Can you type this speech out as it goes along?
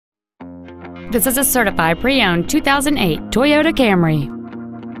This is a certified pre-owned 2008 Toyota Camry.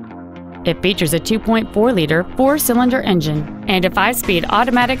 It features a 2.4-liter four-cylinder engine and a 5-speed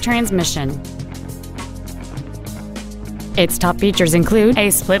automatic transmission. Its top features include a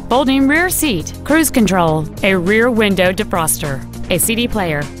split folding rear seat, cruise control, a rear window defroster, a CD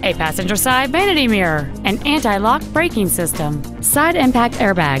player, a passenger side vanity mirror, an anti-lock braking system, side impact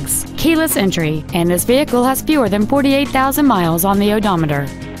airbags, keyless entry, and this vehicle has fewer than 48,000 miles on the odometer.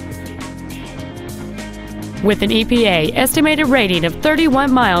 With an EPA estimated rating of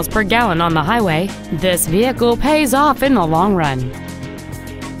 31 miles per gallon on the highway, this vehicle pays off in the long run.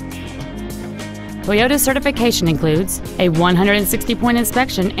 Toyota's certification includes a 160-point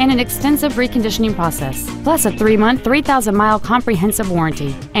inspection and an extensive reconditioning process, plus a 3-month, 3,000-mile comprehensive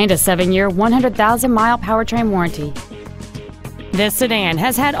warranty and a 7-year, 100,000-mile powertrain warranty. This sedan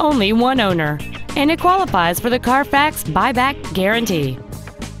has had only one owner, and it qualifies for the Carfax buyback guarantee.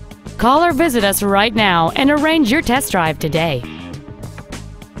 Call or visit us right now and arrange your test drive today.